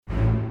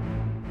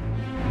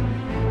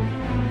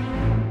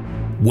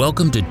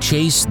Welcome to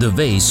Chase the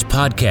Vase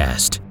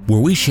podcast, where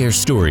we share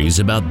stories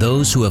about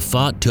those who have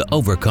fought to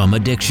overcome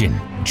addiction.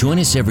 Join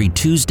us every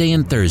Tuesday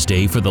and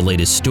Thursday for the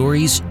latest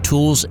stories,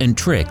 tools, and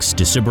tricks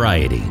to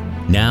sobriety.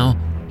 Now,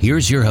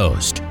 here's your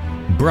host,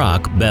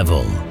 Brock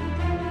Bevel.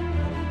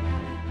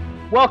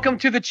 Welcome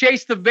to the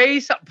Chase the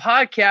Vase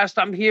podcast.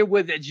 I'm here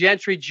with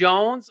Gentry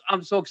Jones.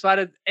 I'm so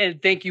excited,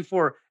 and thank you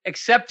for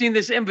accepting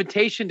this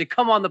invitation to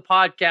come on the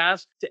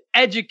podcast to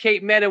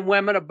educate men and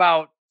women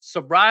about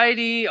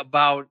sobriety,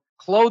 about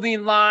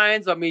clothing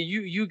lines. I mean,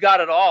 you got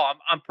it all.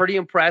 I'm pretty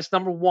impressed.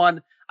 Number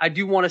one, I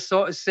do want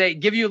to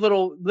give you a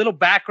little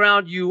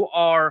background. You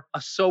are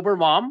a sober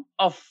mom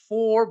of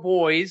 4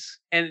 boys,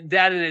 and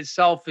that in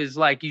itself is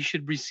like you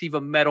should receive a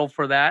medal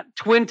for that.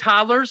 Twin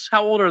toddlers.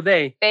 How old are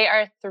they? They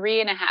are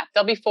 3.5.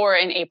 They'll be 4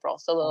 in April,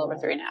 so a little over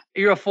 3.5.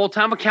 You're a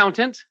full-time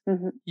accountant.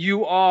 Mm-hmm.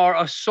 You are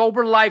a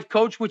sober life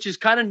coach, which is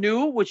kind of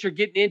new, which you're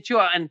getting into,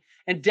 and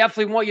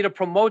definitely want you to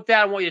promote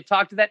that. I want you to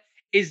talk to that.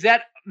 Is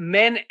that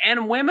men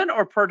and women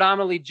or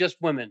predominantly just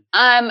women?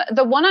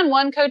 The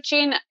one-on-one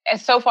coaching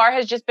so far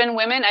has just been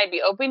women. I'd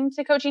be open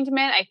to coaching to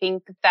men. I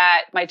think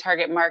that my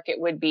target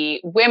market would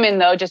be women,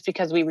 though, just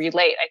because we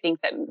relate. I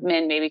think that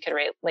men maybe could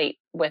relate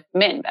with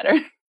men better.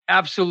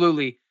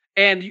 Absolutely.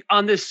 And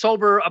on this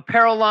sober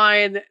apparel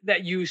line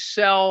that you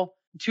sell,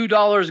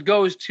 $2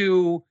 goes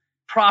to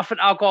profit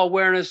alcohol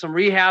awareness and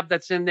rehab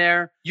that's in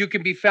there. You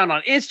can be found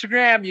on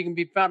Instagram. You can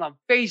be found on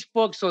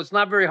Facebook. So it's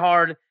not very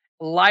hard.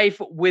 Life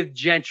with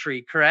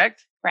Gentry,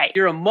 correct? Right.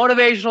 You're a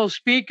motivational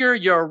speaker.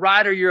 You're a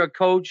writer. You're a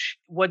coach.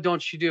 What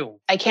don't you do?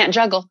 I can't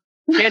juggle.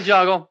 Can't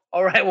juggle.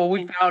 All right. Well,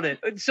 we found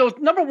it. So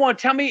number one,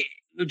 tell me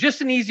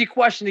just an easy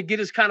question to get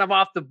us kind of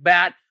off the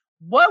bat.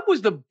 What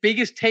was the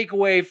biggest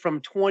takeaway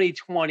from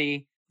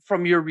 2020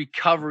 from your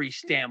recovery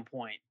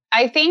standpoint?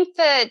 I think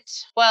that,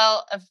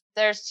 if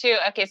there's two.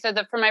 Okay. So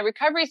from my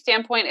recovery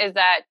standpoint is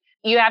that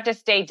you have to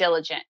stay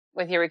diligent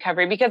with your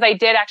recovery, because I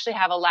did actually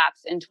have a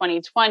lapse in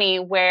 2020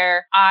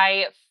 where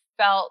I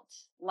felt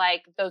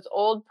like those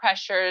old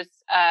pressures,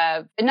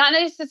 not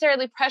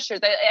necessarily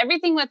pressures,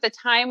 everything with the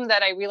time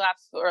that I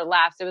relapsed or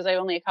lapsed, it was like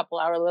only a couple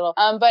hour little,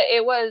 but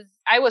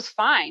I was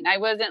fine. I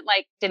wasn't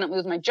didn't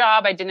lose my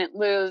job. I didn't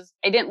lose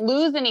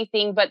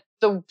anything, but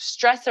the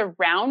stress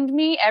around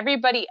me,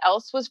 everybody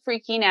else was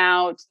freaking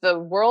out. There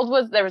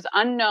was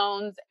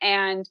unknowns.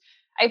 And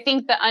I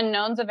think the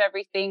unknowns of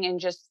everything and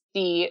just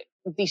the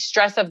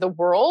stress of the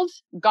world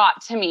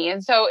got to me.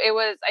 And so it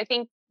was, I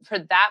think for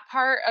that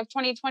part of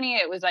 2020,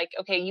 it was like,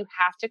 okay, you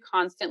have to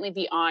constantly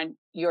be on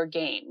your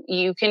game.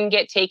 You can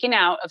get taken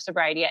out of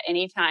sobriety at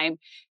any time,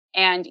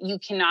 and you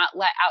cannot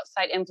let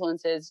outside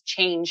influences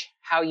change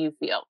how you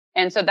feel.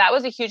 And so that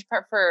was a huge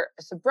part for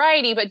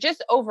sobriety. But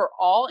just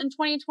overall in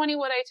 2020,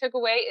 what I took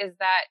away is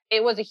that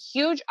it was a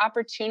huge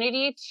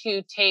opportunity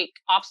to take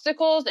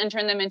obstacles and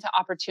turn them into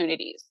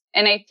opportunities.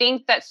 And I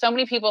think that so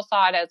many people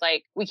saw it as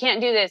like, we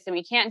can't do this and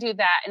we can't do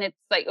that. And it's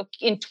like,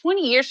 okay, in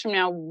 20 years from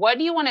now, what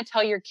do you want to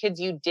tell your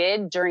kids you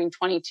did during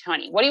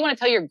 2020? What do you want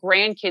to tell your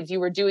grandkids you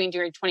were doing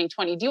during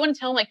 2020? Do you want to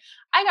tell them, like,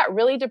 I got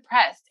really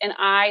depressed and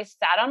I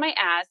sat on my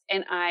ass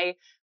and I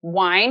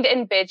whined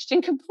and bitched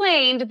and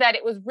complained that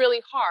it was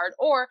really hard,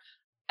 or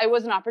it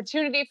was an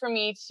opportunity for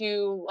me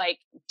to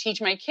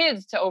teach my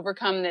kids to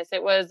overcome this.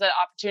 It was an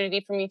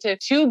opportunity for me to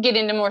get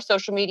into more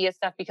social media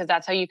stuff, because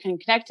that's how you can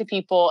connect to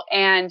people.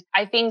 And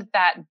I think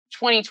that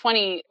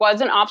 2020 was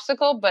an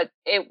obstacle, but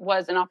it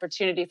was an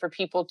opportunity for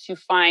people to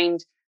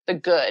find the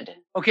good.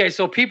 Okay.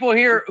 So people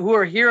here who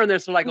are hearing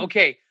this are like,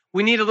 okay,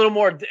 we need a little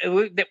more,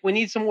 we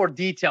need some more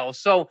details.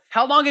 So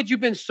how long had you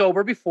been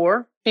sober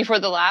before? Before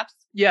the lapse?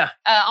 Yeah.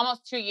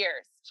 Almost 2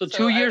 years. So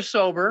 2 years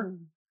sober.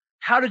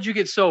 How did you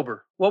get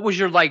sober? What was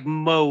your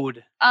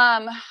mode?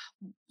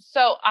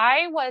 So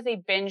I was a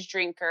binge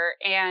drinker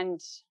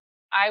and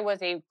I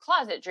was a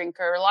closet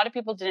drinker. A lot of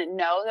people didn't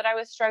know that I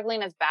was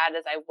struggling as bad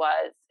as I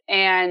was.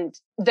 And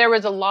there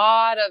was a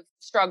lot of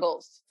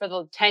struggles for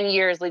the 10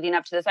 years leading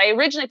up to this. I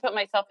originally put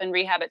myself in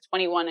rehab at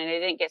 21 and I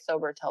didn't get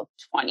sober till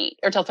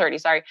 30,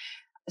 sorry.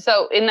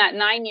 So in that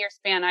 9-year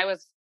span, I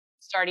was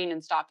starting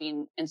and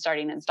stopping and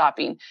starting and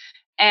stopping.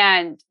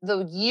 And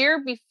the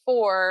year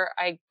before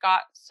I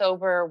got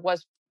sober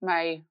was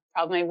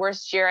probably my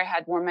worst year. I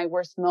had one of my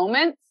worst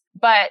moments,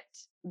 but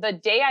the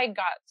day I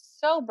got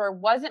sober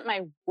wasn't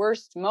my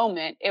worst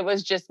moment. It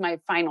was just my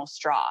final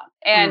straw.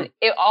 And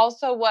it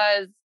also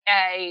was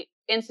a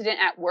incident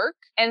at work.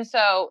 And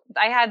so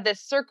I had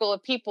this circle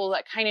of people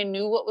that kind of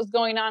knew what was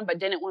going on, but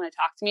didn't want to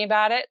talk to me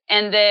about it.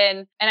 And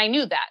I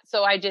knew that.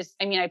 So I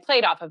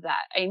played off of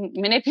that. I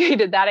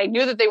manipulated that. I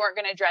knew that they weren't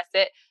going to address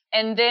it.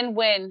 And then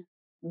when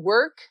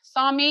work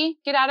saw me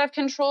get out of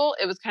control,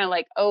 it was kind of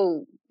like,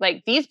 oh,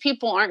 these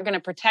people aren't going to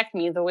protect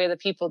me the way the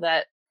people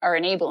that are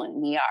enabling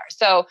me are.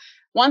 So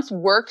once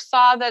work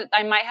saw that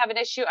I might have an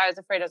issue, I was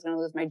afraid I was going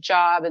to lose my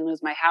job and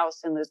lose my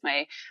house and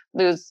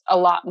lose a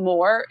lot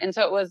more. And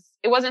so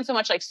it wasn't so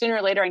much like sooner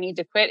or later I need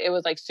to quit. It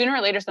was like sooner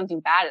or later something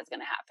bad is going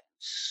to happen.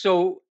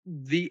 So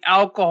the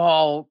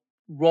alcohol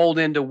rolled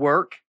into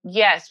work?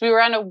 Yes, we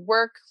were on a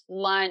work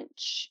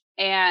lunch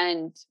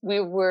and we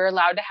were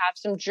allowed to have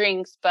some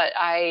drinks, but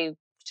I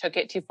took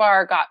it too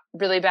far, got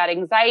really bad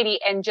anxiety,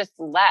 and just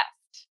left.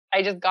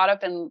 I just got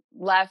up and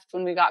left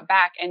when we got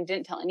back and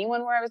didn't tell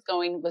anyone where I was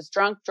going, was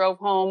drunk, drove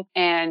home,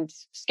 and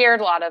scared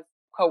a lot of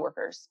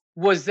coworkers.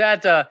 Was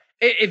that,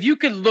 if you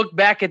could look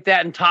back at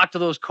that and talk to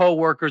those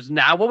coworkers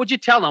now, what would you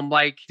tell them?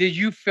 Like, did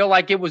you feel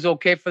like it was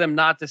okay for them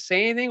not to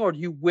say anything, or do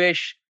you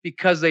wish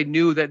because they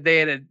knew that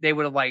they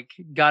would have like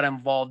got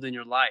involved in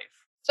your life?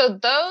 So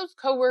those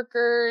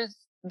coworkers,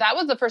 that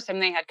was the first time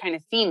they had kind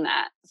of seen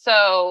that.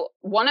 So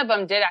one of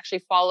them did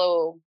actually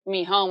follow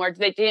me home, or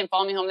they didn't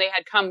follow me home. They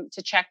had come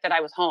to check that I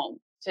was home.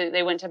 So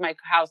they went to my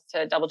house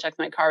to double check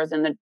my car was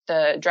in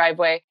the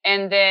driveway.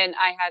 And then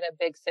I had a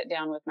big sit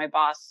down with my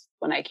boss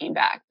when I came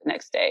back the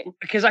next day.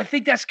 Because I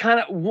think that's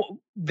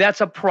that's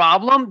a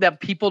problem that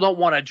people don't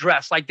want to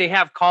address. Like they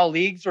have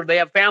colleagues or they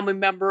have family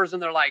members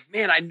and they're like,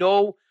 man, I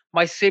know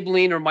my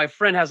sibling or my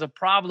friend has a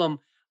problem,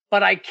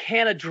 but I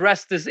can't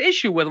address this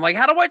issue with them. Like,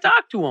 how do I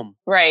talk to them?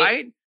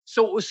 Right.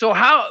 So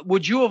how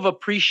would you have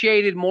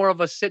appreciated more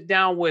of a sit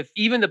down with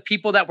even the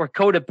people that were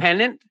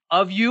codependent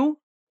of you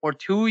or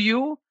to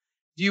you?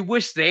 Do you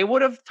wish they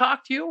would have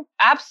talked to you?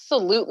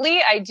 Absolutely.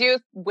 I do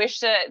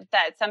wish that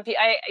some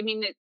people,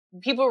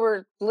 people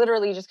were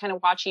literally just kind of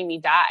watching me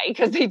die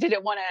because they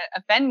didn't want to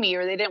offend me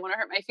or they didn't want to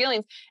hurt my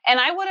feelings. And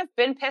I would have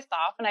been pissed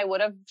off and I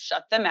would have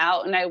shut them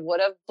out and I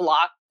would have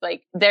blocked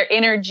like their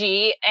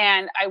energy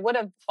and I would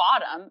have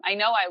fought them. I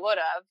know I would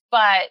have,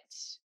 but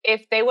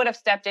if they would have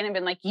stepped in and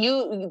been like,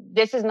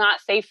 this is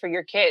not safe for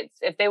your kids.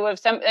 If they would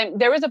have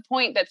there was a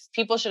point that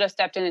people should have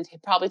stepped in and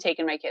probably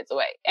taken my kids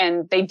away.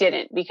 And they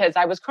didn't because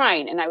I was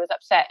crying and I was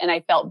upset and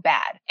I felt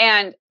bad.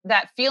 And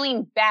that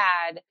feeling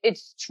bad,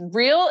 it's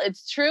real,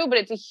 it's true, but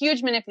it's a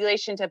huge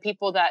manipulation to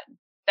people that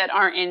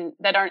aren't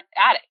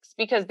addicts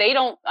because they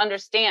don't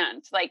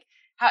understand like,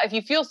 if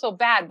you feel so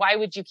bad, why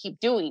would you keep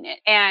doing it?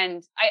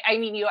 And I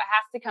mean, you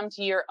have to come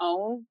to your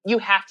own. You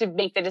have to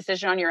make the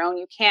decision on your own.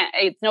 You can't,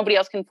 nobody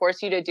else can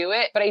force you to do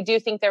it. But I do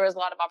think there was a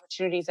lot of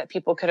opportunities that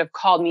people could have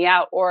called me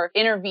out or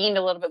intervened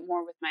a little bit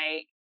more with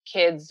my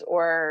kids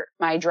or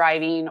my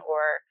driving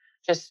or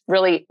just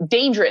really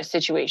dangerous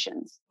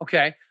situations.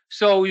 Okay.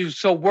 So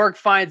work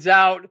finds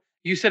out,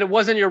 you said it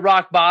wasn't your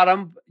rock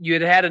bottom. You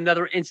had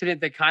another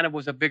incident that kind of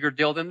was a bigger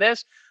deal than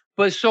this.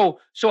 But so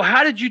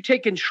how did you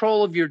take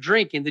control of your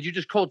drinking? Did you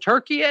just cold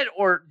turkey it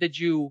or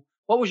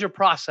what was your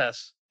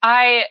process?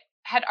 I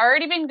had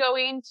already been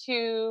going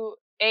to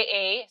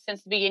AA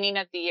since the beginning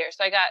of the year.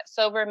 So I got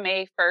sober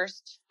May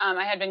 1st.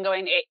 I had been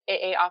going to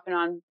AA off and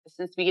on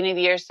since the beginning of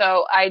the year.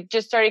 So I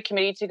just started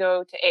committing to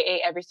go to AA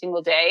every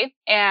single day.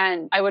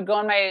 And I would go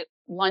on my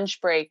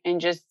lunch break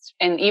and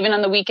even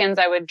on the weekends,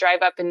 I would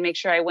drive up and make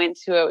sure I went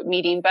to a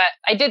meeting. But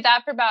I did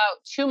that for about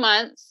 2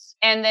 months.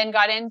 And then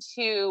got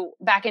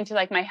back into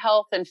like my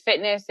health and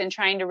fitness and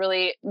trying to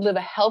really live a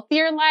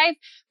healthier life.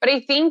 But I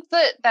think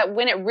that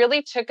when it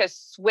really took a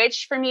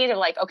switch for me to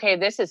like, okay,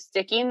 this is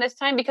sticking this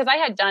time because I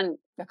had done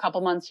a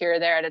couple months here or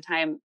there at a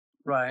time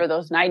for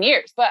those 9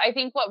 years. But I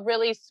think what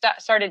really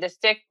started to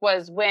stick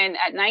was when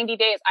at 90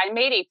 days, I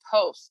made a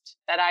post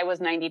that I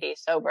was 90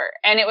 days sober.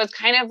 And it was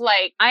kind of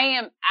like, I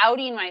am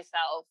outing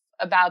myself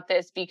about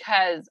this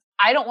because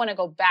I don't want to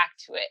go back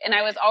to it. And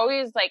I was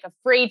always like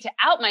afraid to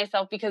out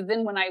myself because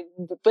then when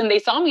they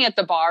saw me at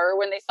the bar or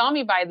when they saw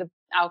me buy the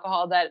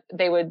alcohol that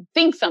they would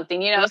think something,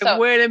 Like, so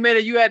wait a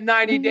minute, you had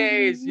 90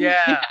 days.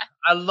 Yeah.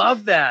 I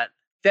love that.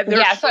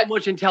 There's so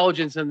much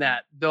intelligence in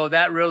that, though.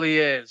 That really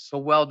is. So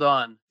well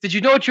done. Did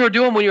you know what you were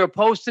doing when you were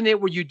posting it?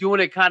 Were you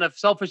doing it kind of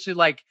selfishly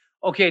like,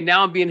 okay,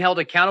 now I'm being held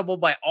accountable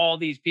by all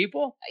these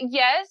people?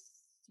 Yes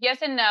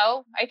and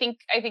no. I think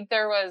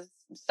there was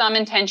some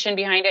intention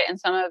behind it and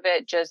some of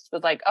it just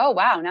was like, oh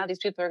wow, now these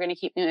people are going to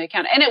keep me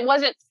account. And it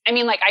wasn't, I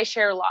mean, like I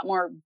share a lot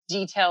more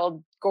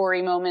detailed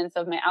gory moments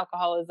of my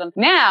alcoholism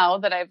now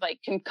that I've like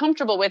been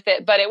comfortable with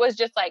it, but it was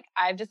just like,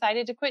 I've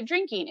decided to quit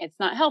drinking. It's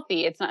not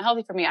healthy. It's not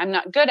healthy for me. I'm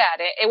not good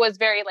at it. It was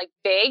very like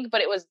vague,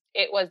 but it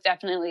was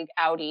definitely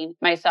outing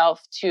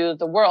myself to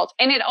the world.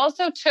 And it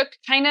also took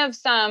kind of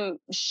some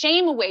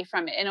shame away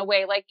from it in a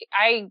way. Like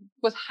I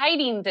was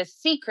hiding this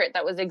secret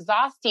that was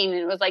exhausting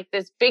and it was like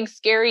this big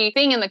scary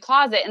thing in the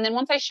closet. And then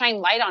once I shined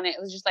light on it, it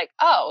was just like,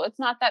 oh, it's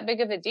not that big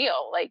of a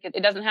deal. Like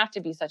it doesn't have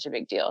to be such a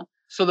big deal.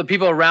 So the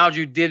people around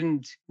you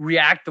didn't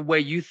react the way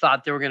you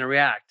thought they were going to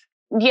react.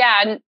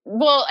 Yeah.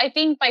 Well, I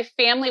think my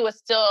family was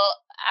still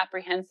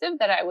apprehensive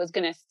that I was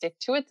going to stick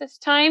to it this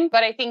time.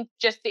 But I think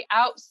just the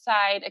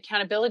outside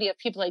accountability of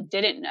people I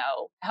didn't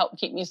know helped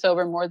keep me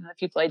sober more than the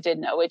people I did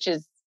know, which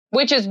is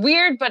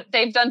weird, but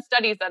they've done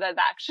studies that it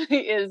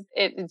actually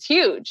it's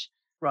huge.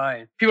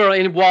 Right. People are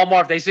in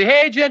Walmart. They say,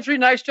 hey, Gentry,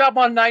 nice job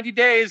on 90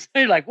 days.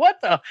 And you're like, what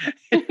the?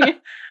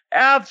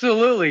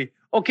 Absolutely.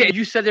 Okay.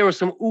 You said there was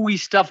some ooey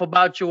stuff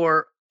about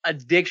your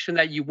addiction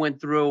that you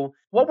went through.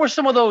 What were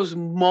some of those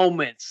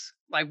moments?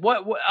 Like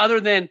what other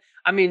than,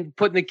 I mean,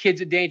 putting the kids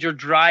in danger,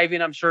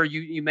 driving, I'm sure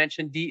you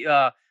mentioned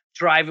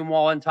driving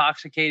while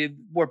intoxicated,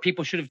 where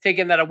people should have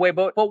taken that away.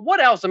 But what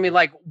else? I mean,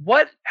 like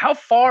how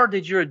far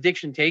did your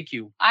addiction take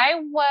you? I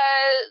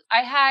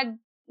had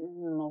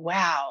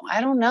Wow.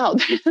 I don't know.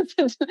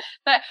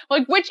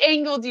 Like, which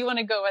angle do you want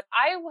to go with?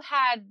 I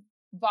had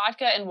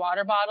vodka and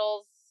water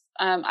bottles.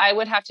 I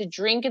would have to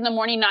drink in the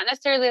morning, not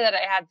necessarily that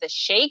I had the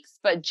shakes,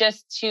 but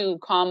just to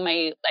calm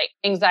my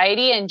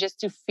anxiety and just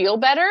to feel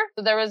better.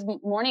 So there was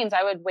mornings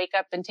I would wake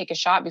up and take a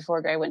shot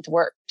before I went to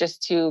work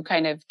just to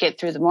kind of get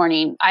through the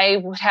morning. I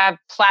would have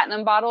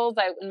platinum bottles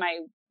in my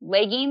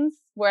leggings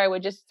where I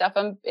would just stuff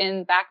them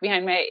in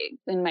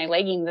my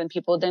leggings and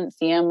people didn't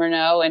see them or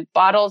know, and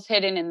bottles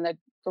hidden in the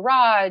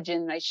garage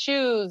and my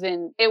shoes.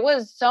 And it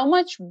was so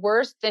much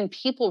worse than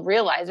people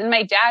realize. And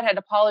my dad had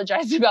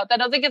apologized about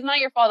that. I was like, it's not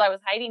your fault. I was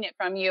hiding it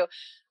from you,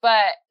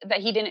 but that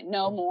he didn't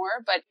know more.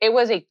 But it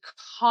was a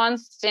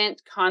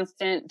constant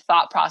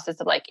thought process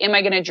of like, am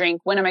I going to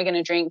drink? When am I going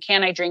to drink?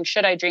 Can I drink?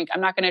 Should I drink?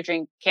 I'm not going to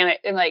drink. Can I?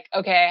 And like,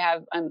 okay,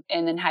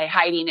 and then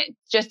hiding it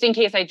just in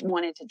case I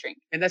wanted to drink.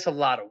 And that's a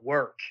lot of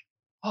work.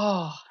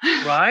 Oh,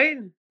 right.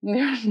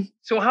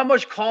 So how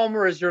much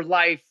calmer is your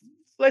life?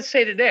 Let's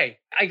say today.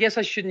 I guess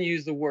I shouldn't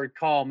use the word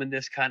calm in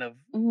this kind of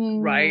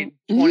right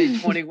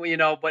 2020,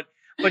 but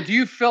do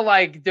you feel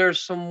like there's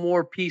some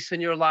more peace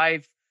in your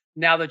life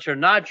now that you're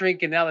not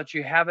drinking, now that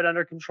you have it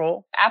under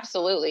control?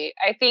 Absolutely.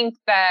 I think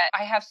that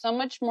I have so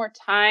much more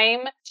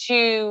time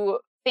to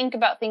think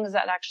about things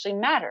that actually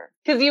matter.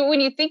 Because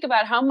when you think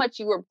about how much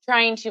you were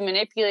trying to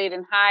manipulate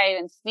and hide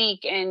and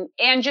sneak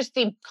and just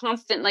the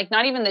constant, like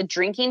not even the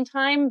drinking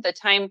time, the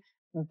time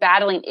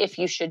battling if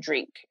you should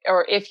drink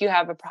or if you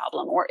have a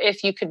problem or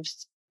if you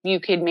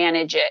could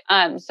manage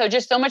it. So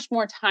just so much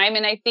more time.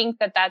 And I think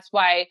that that's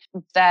why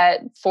that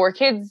 4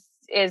 kids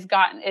is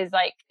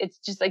like, it's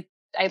just like,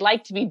 I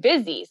like to be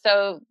busy.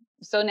 So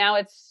now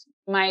it's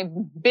my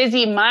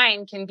busy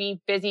mind can be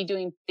busy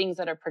doing things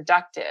that are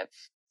productive.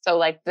 So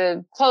like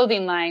the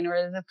clothing line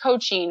or the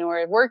coaching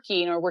or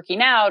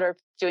working out or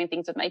doing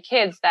things with my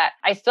kids, that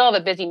I still have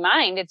a busy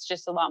mind. It's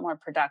just a lot more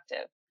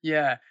productive.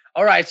 Yeah.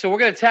 All right. So we're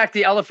going to attack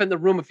the elephant in the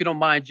room, if you don't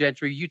mind,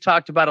 Gentry. You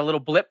talked about a little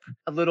blip,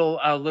 a little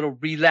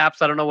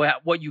relapse. I don't know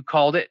what you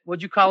called it.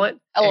 What'd you call it?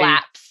 A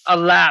lapse. A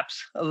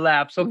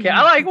lapse. Okay.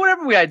 I like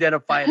whatever we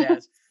identify it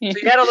as. So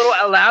you had a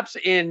little lapse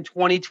in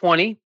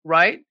 2020,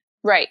 right?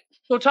 Right.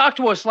 So talk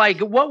to us, like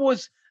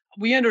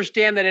we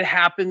understand that it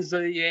happens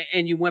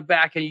and you went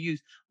back and you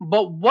used,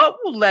 but what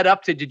led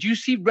up to, did you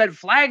see red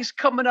flags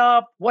coming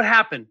up? What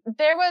happened?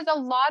 There was a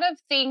lot of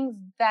things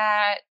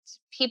that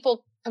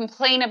people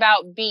complain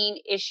about being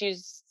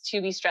issues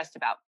to be stressed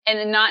about.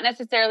 And not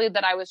necessarily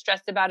that I was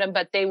stressed about them,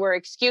 but they were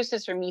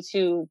excuses for me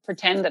to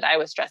pretend that I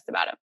was stressed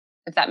about them,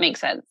 if that makes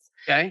sense.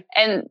 Okay.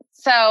 And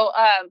so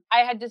I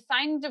had to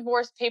sign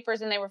divorce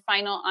papers and they were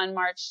final on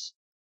March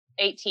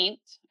 18th.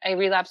 I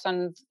relapsed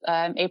on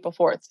April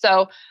 4th.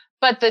 So,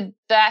 but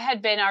that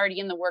had been already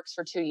in the works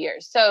for 2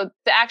 years. So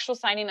the actual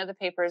signing of the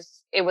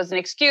papers, it was an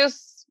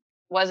excuse.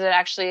 Was it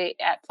actually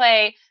at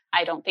play?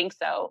 I don't think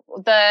so.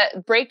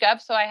 The breakup,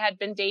 so I had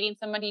been dating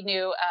somebody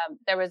new.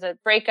 There was a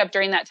breakup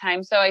during that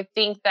time. So I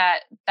think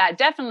that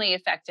definitely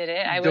affected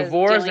it.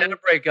 Divorce and a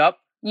breakup.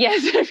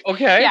 Yes.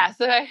 Okay. Yeah.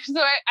 So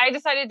I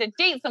decided to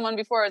date someone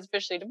before I was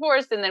officially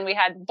divorced. And then we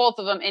had both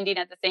of them ending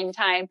at the same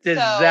time.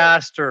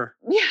 Disaster.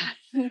 So,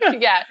 yeah.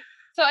 Yeah.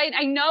 So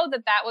I know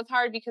that was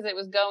hard because I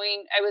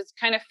was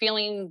kind of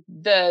feeling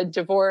the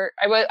divorce.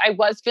 I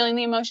was feeling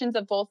the emotions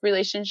of both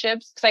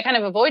relationships because I kind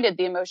of avoided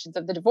the emotions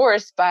of the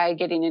divorce by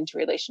getting into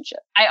relationship.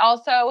 I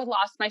also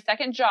lost my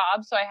second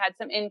job. So I had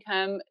some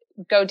income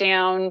go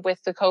down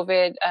with the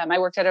COVID. I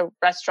worked at a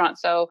restaurant,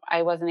 so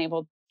I wasn't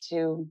able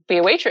to be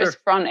a waitress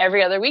on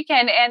every other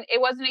weekend. And it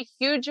wasn't a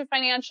huge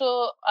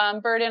financial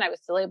burden. I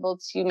was still able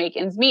to make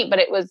ends meet, but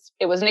it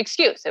was an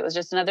excuse. It was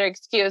just another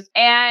excuse.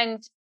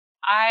 And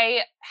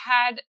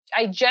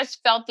I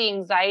just felt the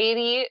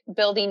anxiety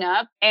building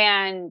up,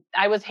 and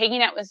I was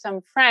hanging out with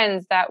some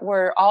friends that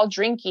were all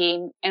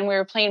drinking and we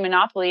were playing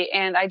Monopoly,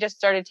 and I just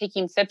started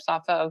taking sips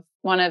off of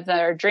one of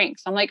their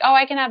drinks. I'm like, oh,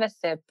 I can have a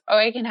sip. Oh,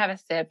 I can have a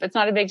sip. It's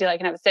not a big deal. I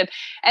can have a sip.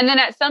 And then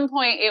at some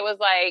point it was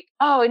like,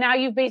 oh, now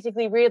you've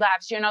basically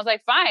relapsed. And I was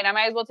like, fine, I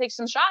might as well take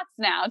some shots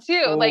now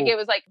too. Oh. Like it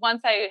was like,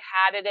 once I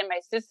had it in my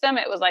system,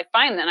 it was like,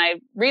 fine, then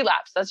I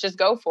relapsed. Let's just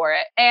go for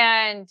it.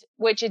 And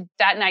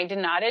that night did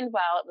not end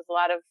well. It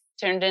was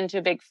turned into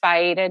a big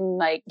fight and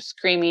like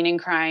screaming and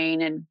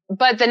crying.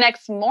 But the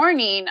next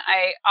morning,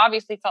 I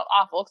obviously felt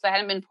awful because I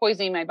hadn't been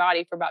poisoning my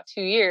body for about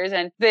 2 years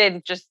and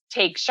then just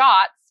take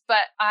shots.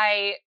 But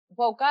I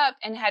woke up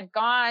and had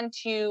gone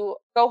to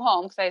go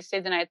home because I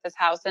stayed the night at this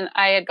house. And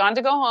I had gone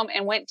to go home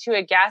and went to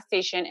a gas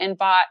station and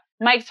bought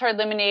Mike's Hard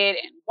Lemonade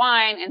and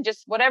wine and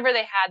just whatever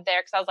they had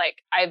there. Cause I was like,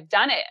 I've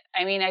done it.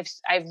 I mean,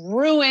 I've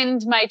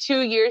ruined my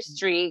 2-year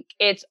streak.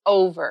 It's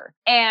over.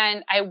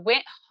 And I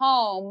went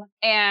home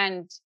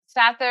and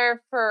sat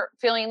there for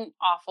feeling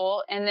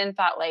awful and then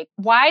thought like,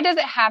 why does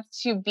it have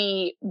to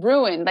be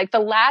ruined? Like the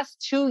last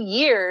 2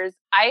 years,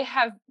 I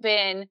have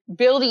been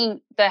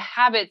building the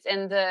habits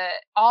and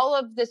all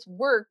of this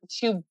work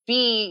to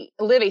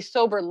live a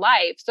sober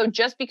life. So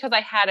just because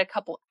I had a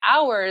couple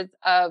hours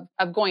of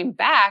going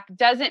back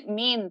doesn't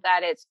mean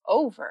that it's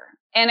over.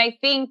 And I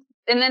think,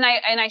 and then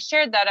I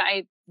shared that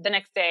the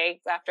next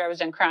day after I was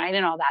done crying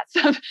and all that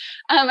stuff,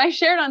 I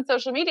shared on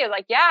social media,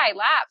 like, yeah, I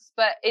lapsed,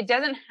 but it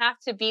doesn't have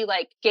to be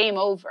like game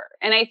over.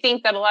 And I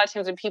think that a lot of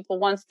times when people,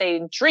 once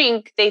they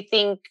drink, they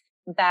think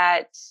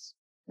that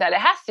it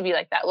has to be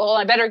like that. Well,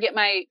 I better get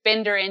my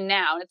bender in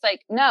now. And it's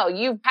like, no,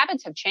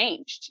 habits have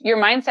changed. Your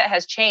mindset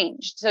has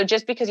changed. So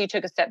just because you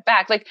took a step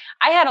back, like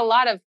I had a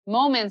lot of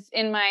moments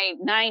in my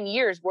 9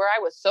 years where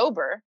I was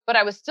sober, but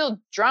I was still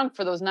drunk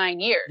for those 9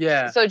 years.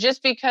 Yeah. So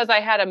just because I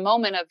had a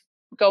moment of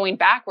going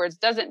backwards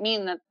doesn't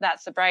mean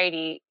that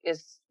sobriety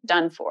is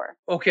done for.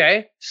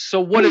 Okay.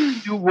 So what did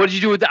you do? What did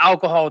you do with the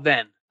alcohol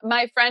then?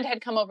 My friend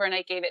had come over and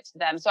I gave it to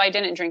them. So I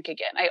didn't drink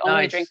again. I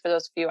only drank for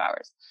those few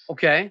hours.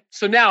 Okay.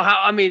 So now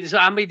how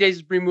many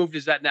days removed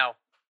is that now?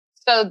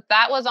 So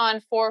that was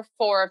on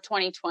 4/4 of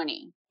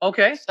 2020.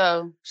 Okay.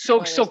 So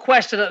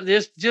question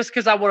this, just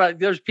because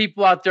there's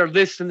people out there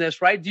listening to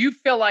this, right? Do you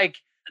feel like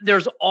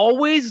there's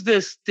always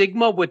this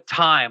stigma with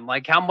time?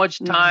 Like how much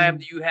time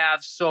do you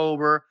have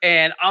sober?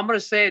 And I'm going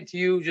to say it to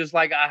you just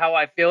like how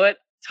I feel it.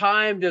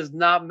 Time does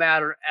not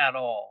matter at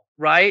all.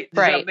 Right?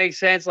 Does that make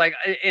sense? Like,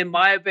 in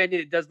my opinion,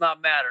 it does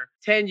not matter.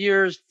 10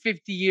 years,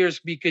 50 years,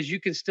 because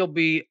you can still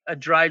be a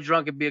dry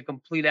drunk and be a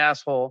complete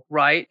asshole,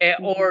 right?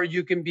 Or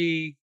you can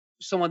be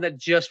someone that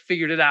just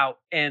figured it out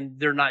and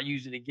they're not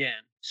using it again.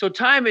 So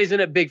time isn't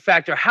a big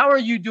factor. How are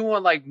you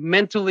doing like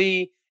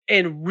mentally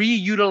and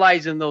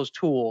reutilizing those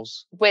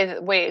tools?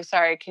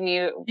 Sorry, can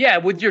you? Yeah,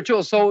 with your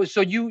tools. So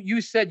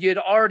you said you had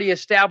already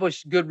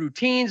established good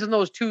routines in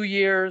those 2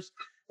 years.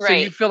 So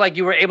you feel like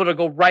you were able to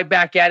go right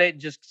back at it and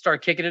just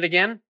start kicking it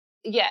again?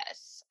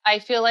 Yes. I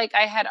feel like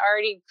I had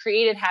already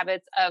created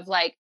habits of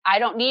like, I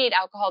don't need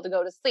alcohol to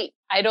go to sleep.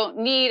 I don't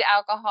need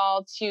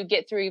alcohol to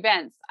get through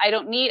events. I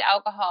don't need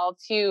alcohol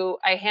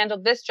I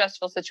handled this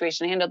stressful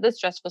situation. I handled this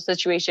stressful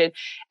situation.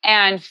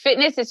 And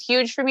fitness is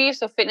huge for me.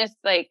 So fitness,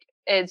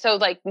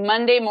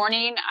 Monday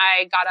morning,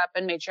 I got up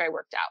and made sure I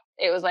worked out.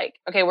 It was like,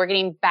 okay, we're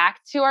getting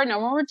back to our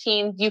normal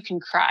routine. You can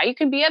cry, you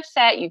can be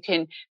upset, you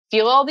can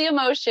feel all the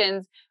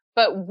emotions.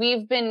 But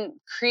we've been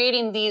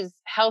creating these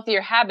healthier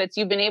habits.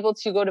 You've been able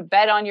to go to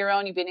bed on your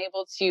own. You've been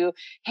able to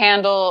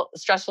handle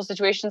stressful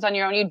situations on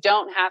your own. You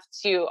don't have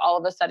to all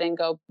of a sudden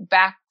go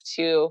back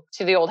to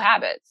the old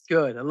habits.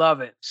 Good. I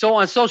love it. So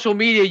on social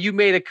media, you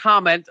made a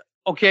comment.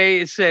 Okay.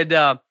 It said,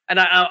 and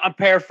I'm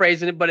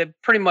paraphrasing it, but it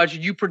pretty much,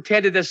 you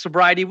pretended that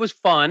sobriety was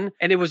fun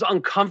and it was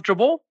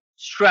uncomfortable,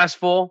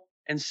 stressful,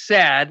 and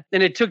sad.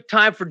 And it took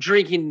time for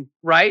drinking,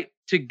 right,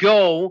 to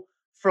go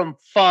from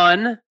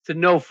fun to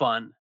no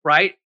fun,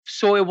 right?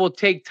 So it will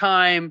take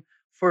time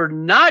for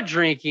not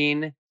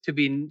drinking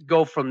to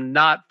go from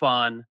not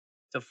fun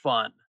to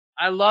fun.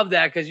 I love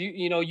that because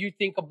you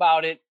think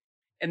about it,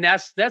 and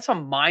that's a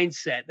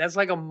mindset. That's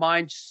like a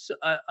mind.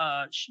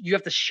 You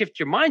have to shift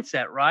your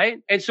mindset, right?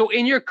 And so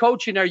in your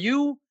coaching, are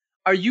you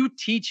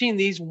teaching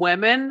these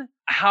women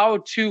how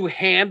to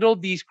handle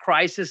these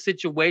crisis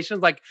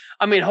situations? Like,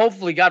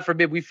 hopefully, God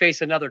forbid, we face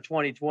another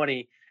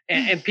 2020.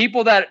 And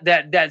people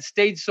that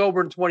stayed sober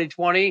in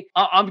 2020,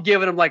 I'm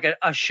giving them like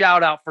a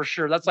shout out for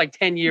sure. That's like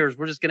 10 years.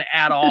 We're just going to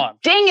add on.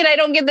 Dang it. I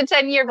don't get the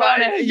 10-year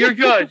bonus. Right. You're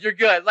good. You're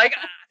good. Like,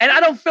 and I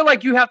don't feel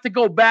like you have to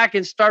go back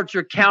and start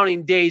your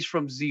counting days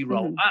from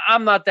zero. Mm-hmm.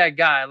 I'm not that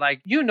guy.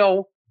 Like,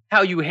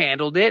 how you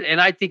handled it.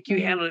 And I think you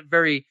handled it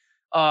very,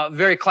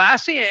 very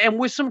classy and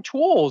with some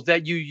tools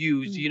that you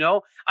use,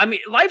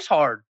 life's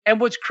hard. And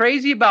what's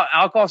crazy about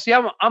alcohol, see,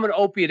 I'm an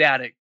opiate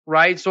addict.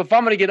 Right. So if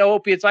I'm going to get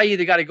opiates, I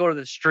either got to go to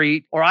the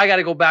street or I got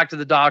to go back to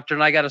the doctor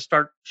and I got to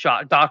start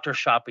doctor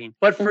shopping.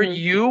 But for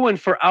you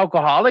and for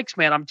alcoholics,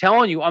 man, I'm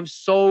telling you, I'm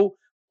so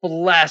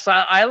blessed.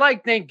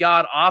 I thank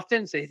God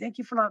often, say, thank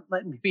you for not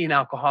letting me be an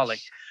alcoholic,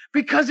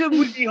 because it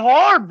would be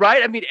hard,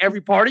 right?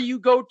 Every party you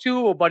go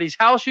to, a buddy's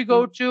house you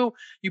go to,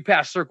 you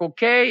pass Circle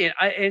K, and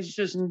it's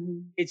just,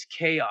 it's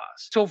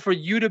chaos. So for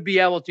you to be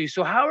able to,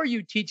 so how are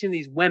you teaching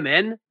these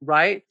women,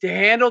 right, to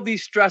handle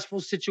these stressful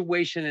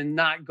situations and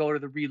not go to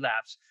the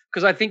relapse?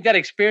 Because I think that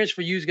experience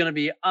for you is going to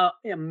be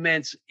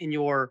immense in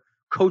your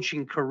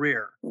coaching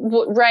career.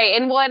 Right.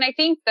 And I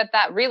think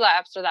that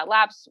relapse or that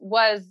lapse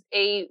was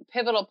a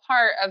pivotal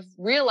part of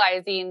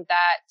realizing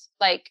that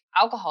like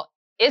alcohol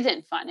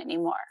isn't fun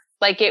anymore.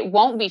 Like it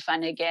won't be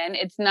fun again.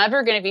 It's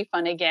never going to be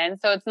fun again.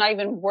 So it's not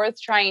even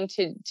worth trying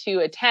to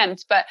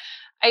attempt. But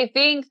I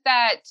think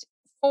that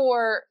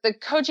for the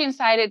coaching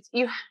side,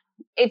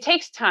 it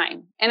takes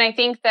time. And I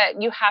think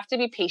that you have to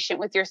be patient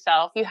with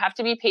yourself. You have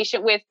to be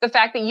patient with the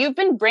fact that you've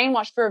been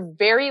brainwashed for a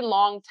very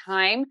long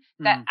time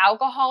that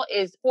alcohol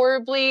is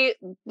horribly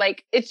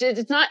like, it's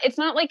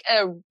not like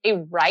a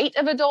right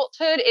of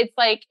adulthood. It's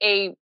like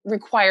a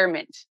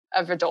requirement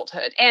of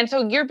adulthood. And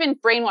so you've been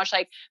brainwashed,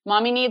 like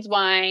mommy needs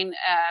wine,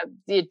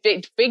 the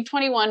big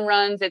 21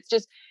 runs.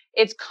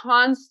 It's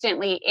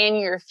constantly in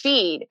your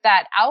feed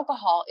that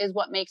alcohol is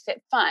what makes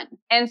it fun.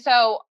 And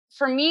so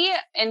for me,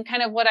 and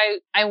kind of what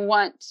I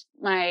want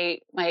my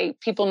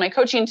people in my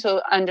coaching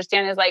to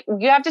understand is like,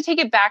 you have to take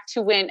it back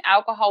to when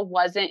alcohol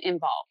wasn't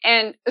involved.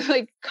 And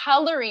like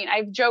coloring,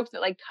 I've joked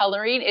that like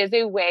coloring is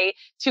a way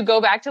to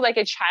go back to like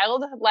a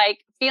childlike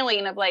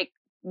feeling of like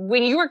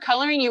when you were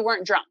coloring, you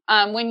weren't drunk.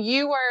 When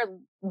you were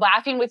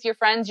laughing with your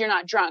friends, you're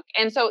not drunk.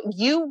 And so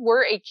you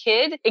were a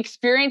kid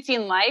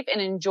experiencing life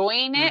and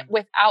enjoying it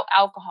without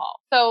alcohol.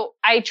 So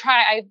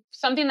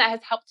something that has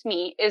helped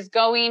me is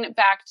going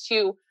back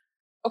to,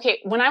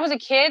 okay, when I was a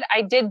kid,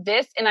 I did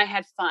this and I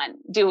had fun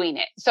doing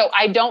it. So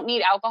I don't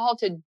need alcohol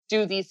to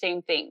do these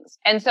same things.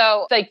 And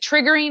so like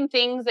triggering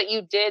things that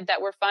you did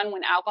that were fun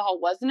when alcohol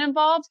wasn't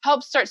involved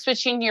helps start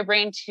switching your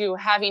brain to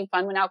having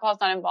fun when alcohol's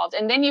not involved.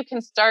 And then you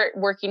can start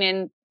working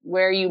in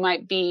where you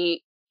might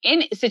be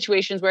in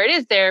situations where it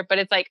is there, but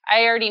it's like,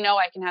 I already know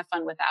I can have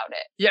fun without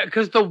it. Yeah,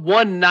 because the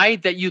one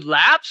night that you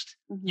lapsed,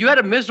 you had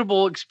a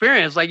miserable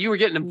experience. Like you were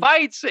getting in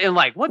fights and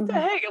like, what the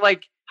heck?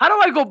 Like, how do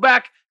I go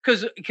back?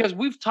 Because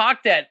we've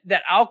talked that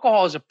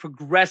alcohol is a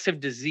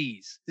progressive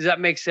disease. Does that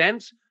make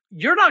sense?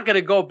 You're not going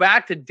to go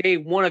back to day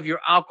one of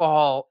your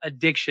alcohol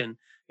addiction.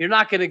 You're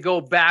not going to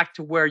go back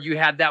to where you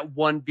had that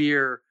one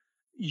beer.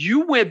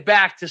 You went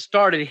back to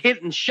started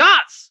hitting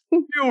shots,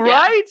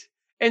 right?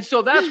 And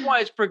so that's why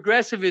it's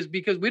progressive, is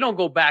because we don't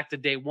go back to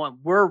day one.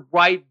 We're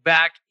right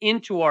back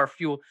into our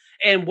fuel.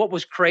 And what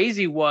was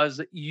crazy was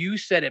you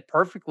said it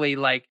perfectly.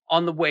 Like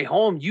on the way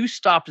home, you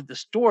stopped at the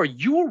store.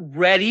 You were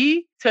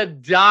ready to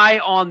die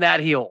on that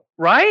hill,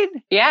 right?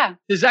 Yeah.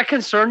 Does that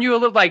concern you a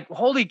little? Like,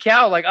 holy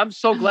cow, like I'm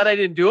so glad I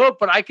didn't do it,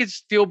 but I could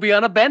still be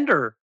on a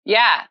bender.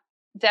 Yeah.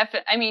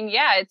 Definitely. I mean,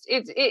 yeah,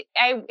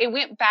 it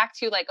went back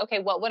to like, okay,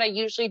 what would I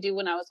usually do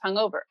when I was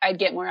hungover? I'd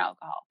get more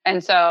alcohol.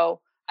 And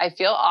so I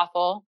feel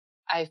awful.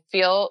 I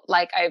feel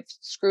like I've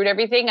screwed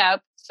everything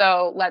up.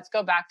 So let's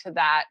go back to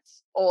that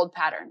old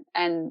pattern.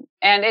 And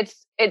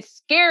it's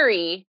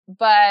scary,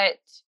 but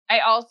I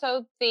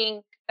also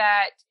think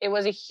that it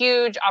was a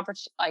huge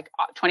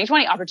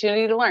 2020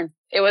 opportunity to learn.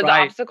 It was an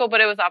obstacle, but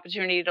it was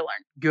opportunity to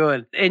learn.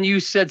 Good. And you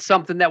said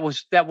something that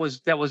was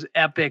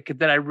epic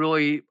that I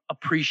really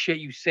appreciate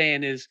you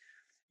saying is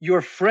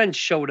your friends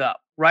showed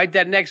up, right?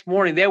 That next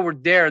morning they were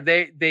there.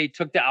 They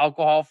took the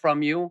alcohol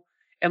from you.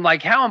 And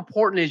like, how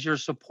important is your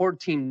support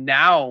team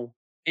now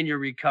in your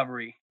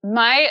recovery?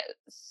 My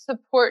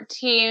support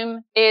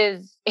team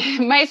is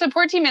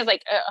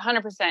like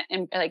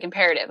 100% like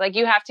imperative. Like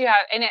you have to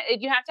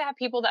have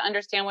people that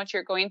understand what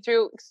you're going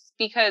through,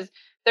 because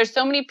there's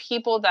so many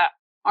people that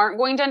aren't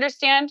going to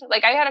understand.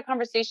 Like I had a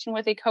conversation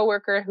with a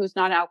coworker who's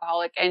not an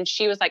alcoholic, and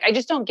she was like, I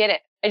just don't get it.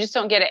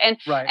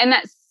 And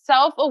that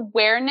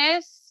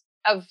self-awareness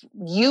of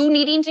you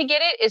needing to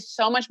get it is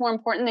so much more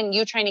important than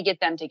you trying to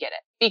get them to get it.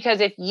 Because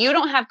if you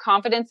don't have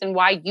confidence in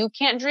why you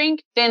can't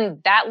drink,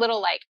 then that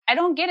little like, I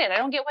don't get it, I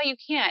don't get why you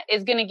can't,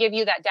 is going to give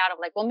you that doubt of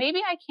like, well,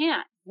 maybe I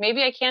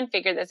can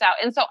figure this out.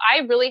 And so I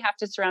really have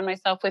to surround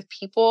myself with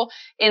people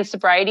in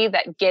sobriety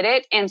that get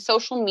it. And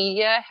social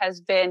media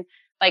has been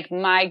like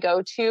my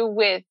go-to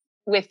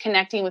with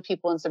connecting with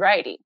people in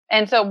sobriety.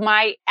 And so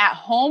my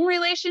at-home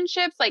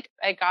relationships, like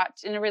I got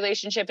in a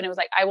relationship and it was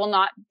like, I will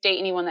not date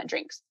anyone that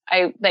drinks.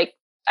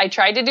 I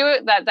tried to do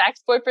it. That the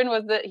ex-boyfriend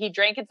he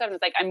drank and stuff. And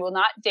it's like, I will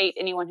not date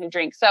anyone who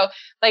drinks. So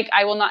like,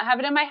 I will not have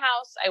it in my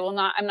house.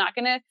 I'm not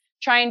going to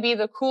try and be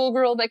the cool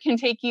girl that can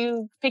pick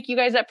you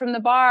guys up from the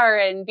bar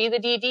and be the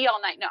DD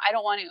all night. No, I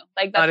don't want to.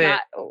 Like, that's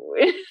not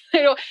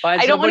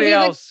I don't want to be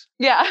else.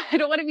 I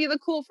don't want to be the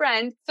cool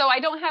friend. So I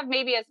don't have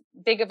maybe as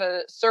big of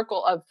a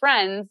circle of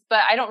friends, but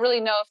I don't really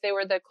know if they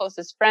were the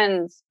closest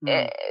friends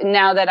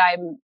now that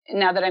I'm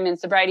in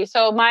sobriety.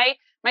 So my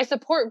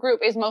support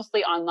group is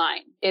mostly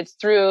online. It's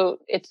through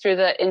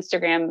the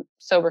Instagram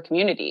sober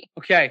community.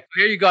 Okay,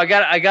 here you go. I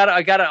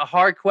got a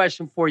hard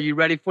question for you.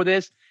 Ready for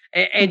this?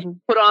 And you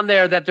put on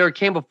there that there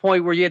came a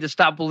point where you had to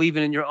stop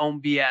believing in your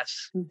own BS.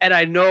 And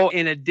I know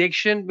in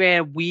addiction,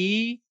 man,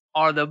 we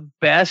are the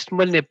best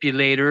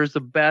manipulators,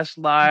 the best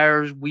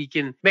liars. We're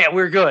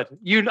good.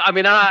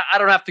 I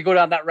don't have to go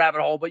down that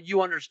rabbit hole, but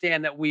you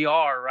understand that we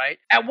are, right?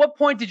 At what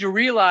point did you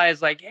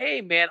realize like,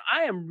 hey man,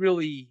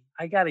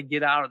 I got to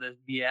get out of this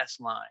BS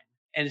line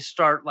and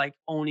start like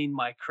owning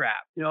my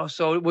crap,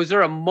 So was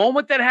there a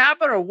moment that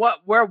happened, or what?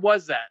 Where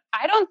was that?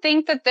 I don't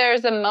think that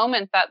there's a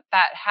moment that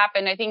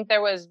happened. I think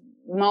there was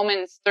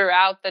moments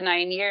throughout the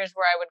 9 years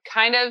where I would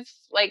kind of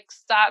like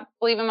stop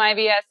believing my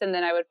BS, and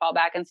then I would fall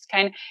back and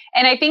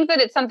I think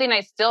that it's something I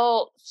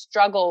still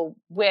struggle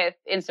with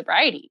in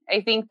sobriety.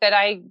 I think that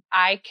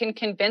I can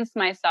convince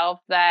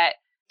myself that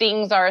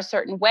things are a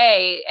certain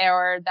way,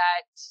 or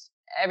that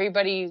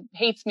everybody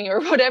hates me or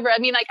whatever. I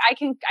mean, like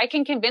I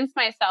can convince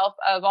myself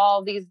of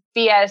all these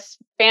BS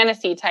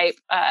fantasy type,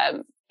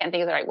 can't think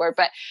of the right word,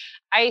 but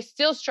I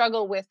still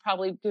struggle with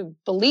probably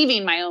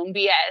believing my own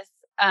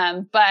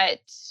BS. But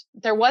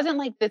there wasn't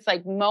like this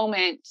like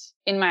moment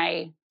in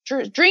my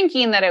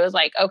drinking that it was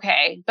like,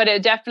 okay, but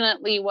it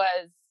definitely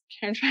was,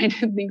 I'm trying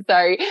to think,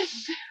 sorry.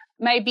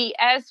 My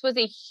BS was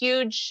a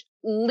huge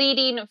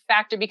leading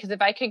factor, because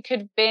if I could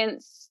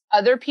convince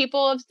other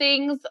people of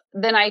things,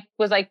 then I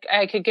was like,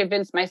 I could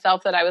convince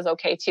myself that I was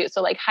okay too.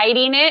 So like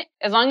hiding it,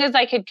 as long as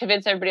I could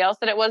convince everybody else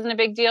that it wasn't a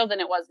big deal, then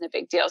it wasn't a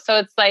big deal. So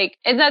it's like,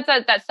 and that's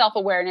that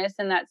self-awareness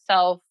and that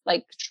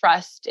like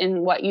trust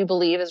in what you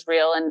believe is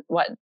real and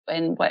what,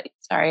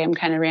 sorry, I'm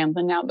kind of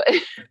rambling now, but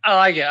I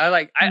like it.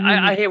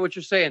 I hear what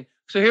you're saying.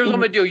 So here's what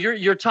I'm gonna do.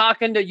 You're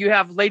talking to, you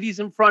have ladies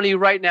in front of you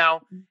right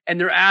now, and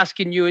they're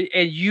asking you,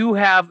 and you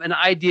have an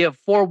idea of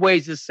 4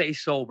 ways to stay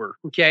sober.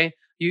 Okay.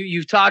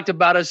 You've talked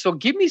about it. So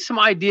give me some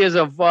ideas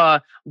of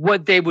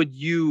what they would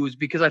use,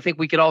 because I think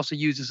we could also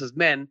use this as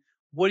men.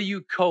 What do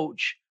you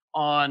coach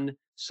on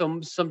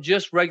some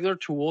just regular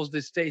tools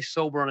to stay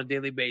sober on a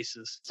daily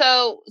basis?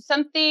 So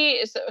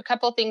a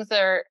couple of things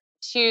are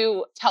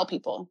to tell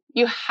people.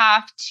 You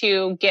have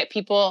to get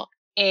people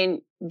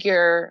in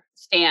your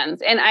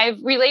stands. And I've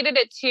related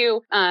it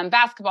to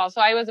basketball.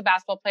 So I was a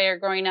basketball player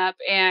growing up,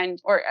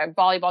 or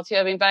volleyball too.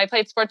 I mean, but I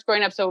played sports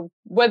growing up. So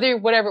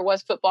whatever it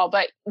was, football.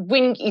 But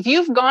if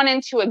you've gone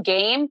into a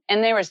game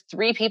and there was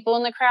 3 people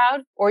in the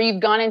crowd, or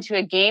you've gone into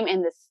a game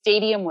and the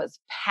stadium was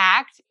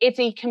packed, it's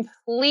a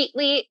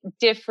completely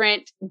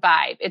different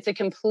vibe. It's a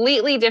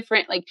completely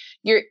different, like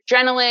your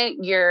adrenaline,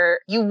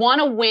 you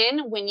want to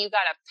win when you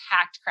got a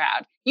packed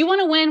crowd. You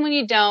want to win when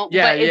you don't,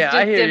 but it's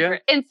just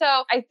different. You. And so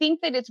I think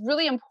that it's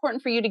really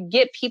important for you to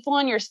get people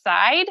on your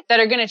side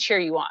that are going to cheer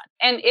you on.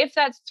 And if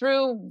that's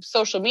through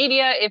social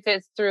media, if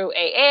it's through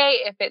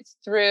AA, if it's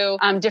through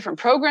different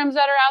programs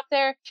that are out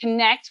there,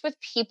 connect with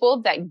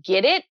people that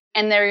get it.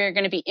 And they're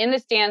going to be in the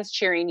stands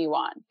cheering you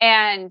on.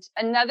 And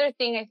another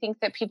thing I think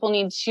that people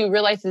need to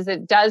realize is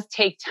it does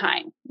take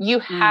time. You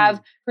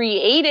have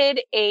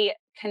created a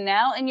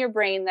canal in your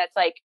brain that's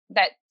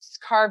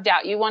carved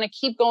out. You want to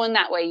keep going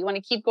that way. You want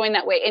to keep going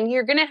that way. And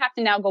you're going to have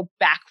to now go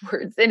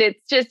backwards. And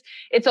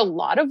it's a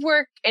lot of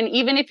work. And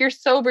even if you're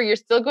sober, you're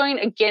still going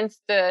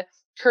against the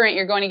current.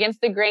 You're going against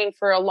the grain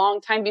for a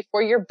long time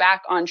before you're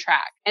back on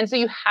track. And so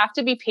you have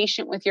to be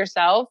patient with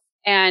yourself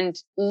and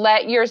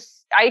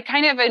I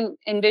kind of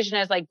envision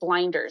as like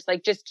blinders,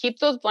 like just keep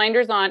those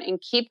blinders on and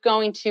keep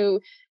going to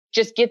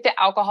just get the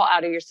alcohol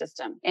out of your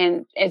system.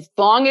 And as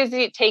long as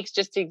it takes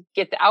just to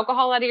get the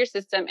alcohol out of your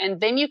system, and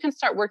then you can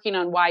start working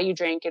on why you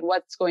drink and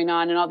what's going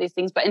on and all these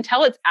things. But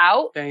until it's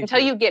out, until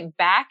you get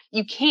back,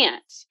 you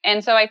can't.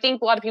 And so I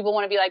think a lot of people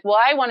want to be like, well,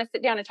 I want to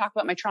sit down and talk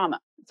about my trauma.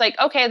 It's like,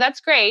 okay,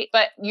 that's great,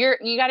 but you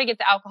got to get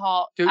the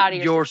alcohol out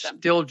of your system.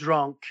 You're still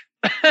drunk.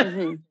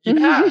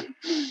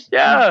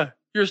 Yeah.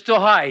 You're still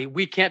high.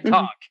 We can't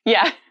talk.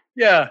 Yeah.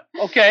 Yeah.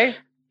 Okay.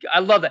 I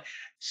love that.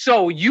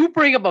 So you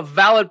bring up a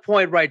valid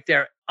point right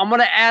there. I'm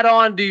going to add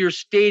on to your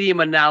stadium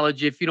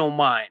analogy, if you don't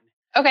mind.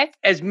 Okay.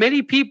 As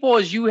many people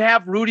as you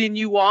have rooting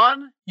you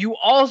on, you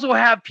also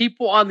have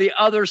people on the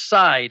other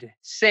side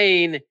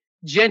saying,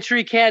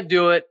 Gentry can't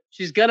do it.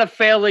 She's going to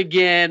fail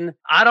again.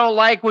 I don't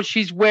like what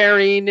she's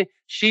wearing.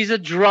 She's a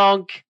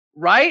drunk,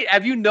 right?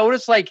 Have you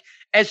noticed, like,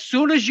 as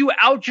soon as you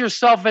out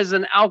yourself as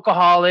an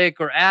alcoholic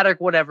or addict,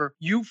 whatever,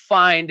 you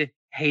find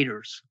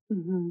haters.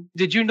 Mm-hmm.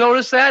 Did you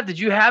notice that? Did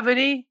you have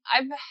any?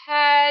 I've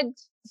had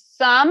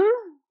some,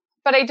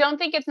 but I don't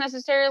think it's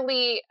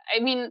necessarily, I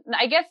mean,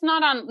 I guess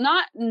not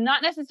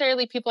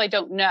necessarily people I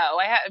don't know.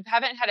 I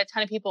haven't had a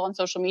ton of people on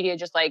social media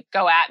just like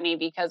go at me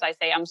because I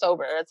say I'm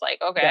sober. It's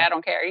like, okay, yeah. I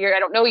don't care. I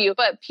don't know you.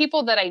 But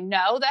people that I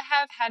know that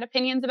have had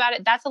opinions about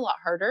it, that's a lot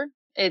harder.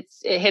 It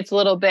hits a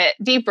little bit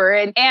deeper.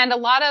 And a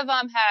lot of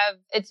them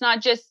it's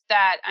not just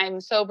that I'm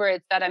sober,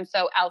 it's that I'm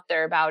so out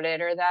there about it,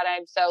 or that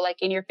I'm so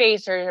like in your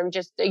face, or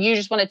you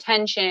just want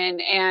attention.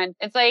 And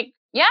it's like,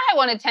 yeah, I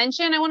want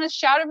attention. I want to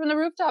shout it from the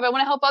rooftop. I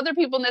want to help other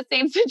people in the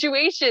same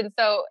situation.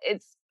 So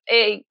it's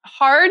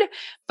hard,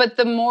 but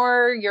the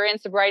more you're in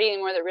sobriety, the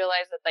more they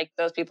realize that like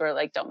those people are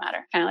like, don't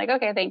matter. Kind of like,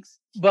 okay, thanks.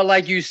 But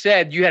like you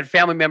said, you had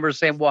family members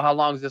saying, well, how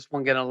long is this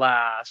one going to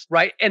last?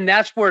 Right. And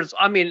that's where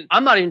I'm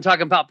not even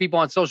talking about people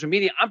on social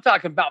media. I'm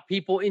talking about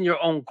people in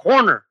your own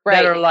corner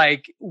that are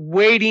like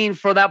waiting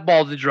for that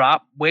ball to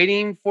drop,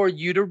 waiting for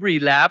you to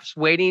relapse,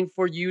 waiting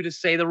for you to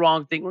say the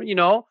wrong thing,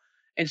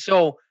 And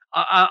so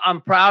I'm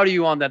proud of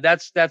you on that.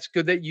 That's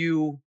good that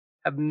you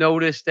have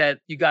noticed that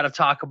you got to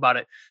talk about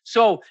it.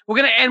 So we're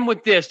going to end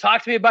with this.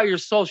 Talk to me about your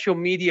social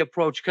media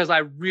approach, because I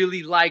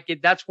really like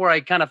it. That's where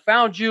I kind of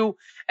found you,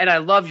 and I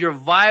love your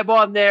vibe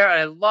on there. And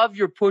I love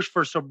your push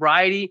for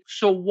sobriety.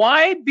 So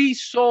why be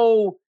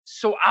so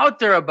out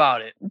there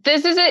about it?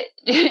 This is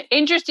an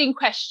interesting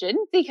question,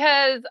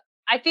 because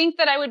I think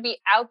that I would be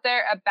out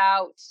there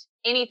about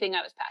anything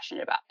I was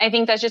passionate about. I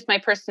think that's just my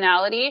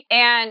personality.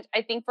 And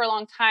I think for a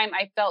long time,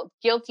 I felt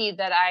guilty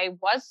that I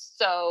was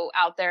so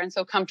out there and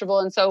so comfortable.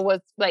 And so was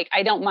like,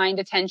 I don't mind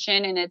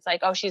attention. And it's like,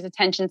 oh, she's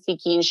attention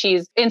seeking,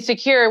 she's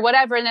insecure,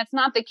 whatever. And that's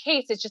not the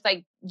case. It's just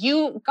like,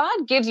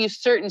 God gives you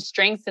certain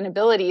strengths and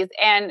abilities.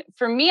 And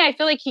for me, I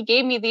feel like he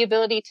gave me the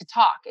ability to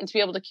talk and to be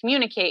able to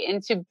communicate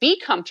and to be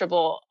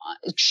comfortable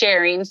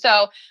sharing.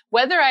 So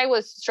whether I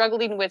was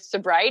struggling with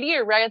sobriety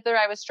or whether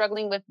I was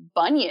struggling with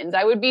bunions,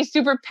 I would be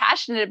super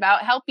passionate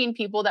about helping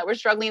people that were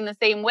struggling the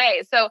same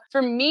way. So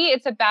for me,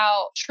 it's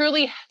about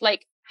truly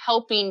like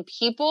helping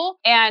people.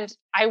 And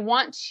I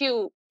want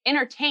to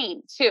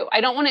entertain too.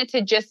 I don't want it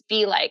to just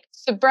be like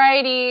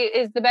sobriety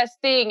is the best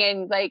thing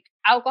and like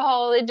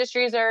alcohol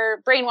industries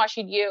are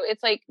brainwashing you.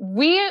 It's like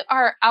we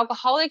are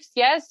alcoholics,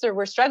 yes, or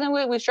we struggle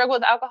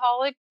with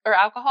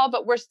alcohol,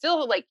 but we're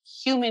still like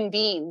human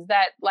beings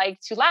that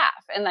like to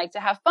laugh and like to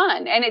have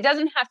fun. And it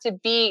doesn't have to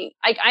be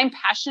like I'm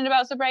passionate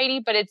about sobriety,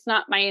 but it's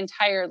not my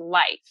entire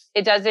life.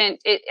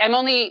 I'm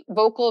only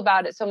vocal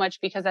about it so much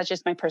because that's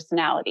just my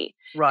personality.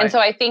 Right. And so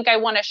I think I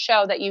want to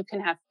show that you can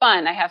have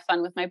fun. I have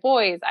fun with my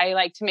boys. I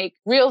like to make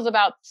reels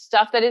about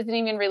stuff that isn't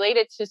even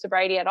related to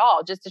sobriety at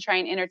all, just to try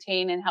and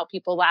entertain and help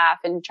people laugh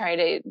and try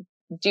to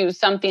do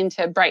something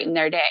to brighten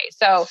their day.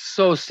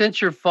 So since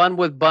you're fun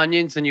with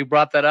bunions and you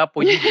brought that up,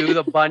 will you do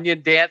the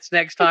bunion dance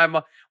next time?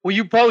 Will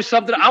you post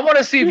something? I want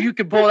to see if you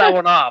can pull that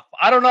one off.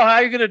 I don't know how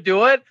you're going to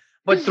do it,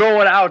 but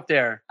throw it out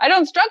there. I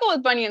don't struggle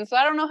with bunions, so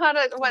I don't know how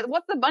to.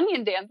 What's the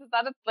bunion dance? Is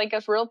that like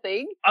a real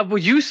thing? Well,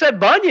 you said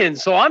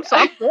bunions, so I'm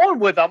going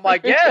with. I'm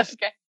like, yes.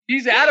 Okay.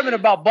 He's adamant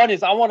about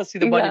bunions. I want to see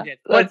the bunion dance.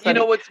 But you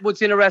know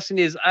what's interesting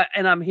is,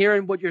 and I'm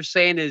hearing what you're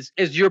saying is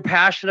you're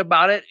passionate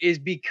about it is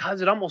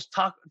because it almost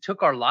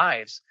took our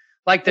lives.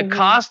 Like the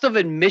cost of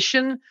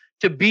admission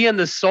to be in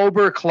the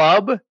sober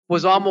club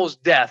was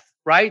almost death,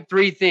 right?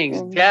 3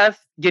 things: death,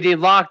 getting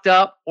locked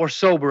up, or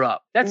sober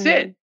up. That's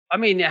it. I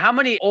mean, how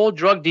many old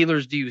drug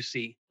dealers do you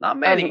see? Not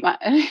many.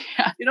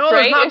 You know,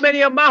 there's not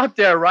many of them out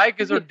there, right?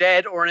 Because they're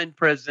dead or in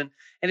prison.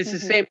 And it's the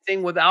same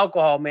thing with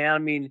alcohol, man. I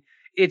mean,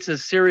 it's a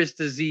serious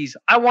disease.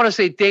 I want to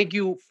say thank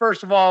you.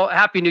 First of all,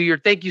 Happy New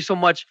Year. Thank you so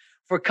much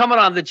for coming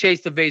on the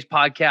Chase the Vase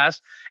podcast.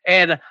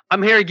 And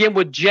I'm here again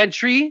with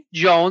Gentry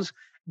Jones.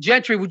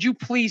 Gentry, would you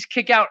please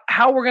kick out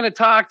how we're going to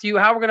talk to you,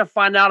 how we're going to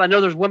find out? I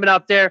know there's women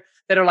out there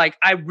that are like,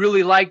 I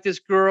really like this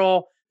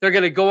girl. They're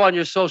going to go on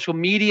your social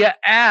media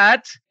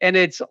and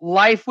it's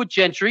Life with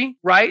Gentry,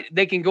 right?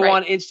 They can go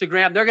on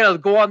Instagram. They're going to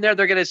go on there.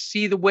 They're going to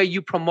see the way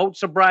you promote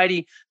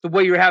sobriety, the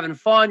way you're having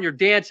fun, you're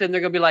dancing.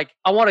 They're going to be like,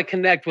 I want to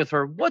connect with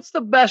her. What's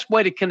the best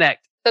way to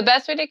connect? The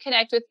best way to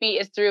connect with me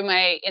is through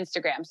my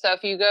Instagram. So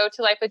if you go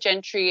to Life with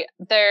Gentry,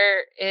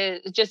 there is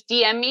just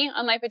DM me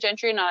on Life with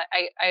Gentry, and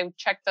I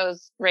check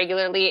those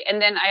regularly.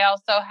 And then I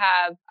also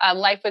have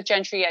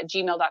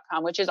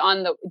lifewithgentry@gmail.com, which is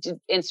on the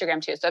Instagram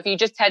too. So if you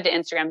just head to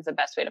Instagram, is the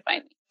best way to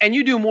find me. And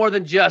you do more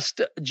than just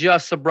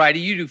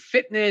sobriety. You do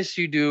fitness.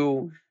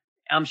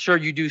 I'm sure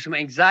you do some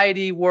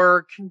anxiety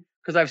work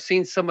because I've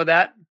seen some of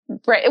that.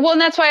 Right. Well,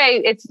 and that's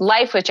why it's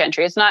Life with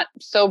Gentry. It's not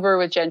sober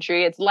with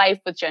Gentry. It's Life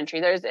with Gentry.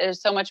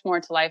 There's so much more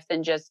to life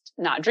than just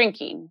not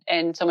drinking,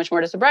 and so much more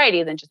to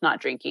sobriety than just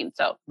not drinking.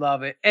 So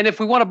love it. And if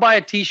we want to buy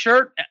a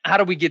t-shirt, how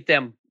do we get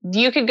them?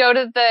 You could go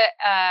to the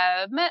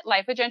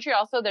Life with Gentry.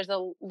 Also, there's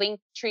a link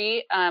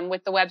tree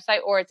with the website,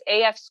 or it's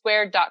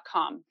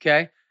afsquared.com.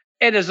 Okay.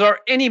 And is there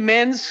any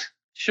men's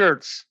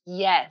shirts?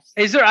 Yes.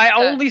 Is there? I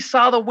only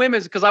saw the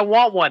women's because I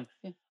want one.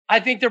 Yeah. I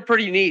think they're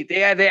pretty neat.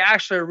 They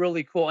actually are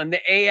really cool. And the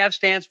AF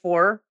stands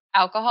for?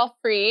 Alcohol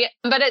free.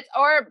 But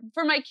or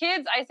for my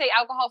kids, I say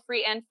alcohol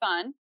free and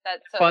fun.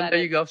 That's fun.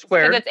 There you go.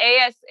 Squared. Because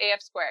it's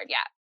AF squared.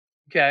 Yeah.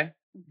 Okay.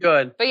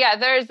 Good. But yeah,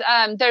 there's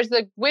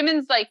the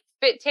women's like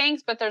fit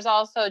tanks, but there's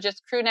also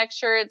just crew neck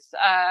shirts.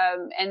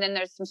 And then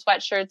there's some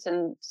sweatshirts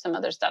and some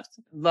other stuff.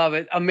 Love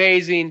it.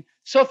 Amazing.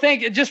 So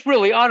just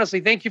really honestly,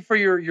 thank you for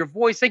your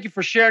voice. Thank you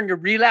for sharing your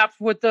relapse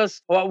with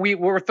us. Well,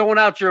 we're throwing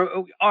out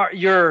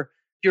your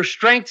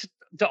strength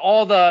to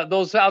all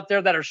those out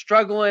there that are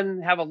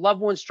struggling, have a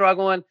loved one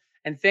struggling.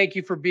 And thank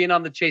you for being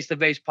on the Chase the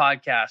Vase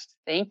podcast.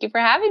 Thank you for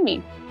having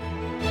me.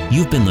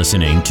 You've been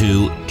listening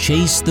to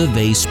Chase the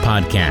Vase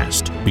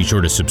podcast. Be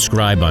sure to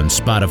subscribe on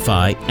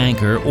Spotify,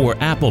 Anchor, or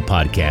Apple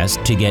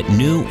Podcasts to get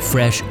new,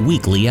 fresh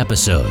weekly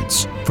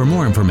episodes. For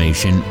more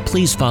information,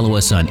 please follow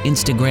us on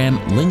Instagram,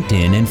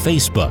 LinkedIn, and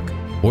Facebook,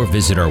 or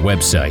visit our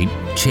website,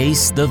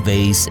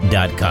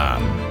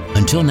 chasethevase.com.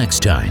 Until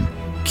next time,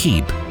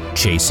 keep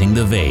chasing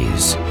the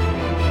vase.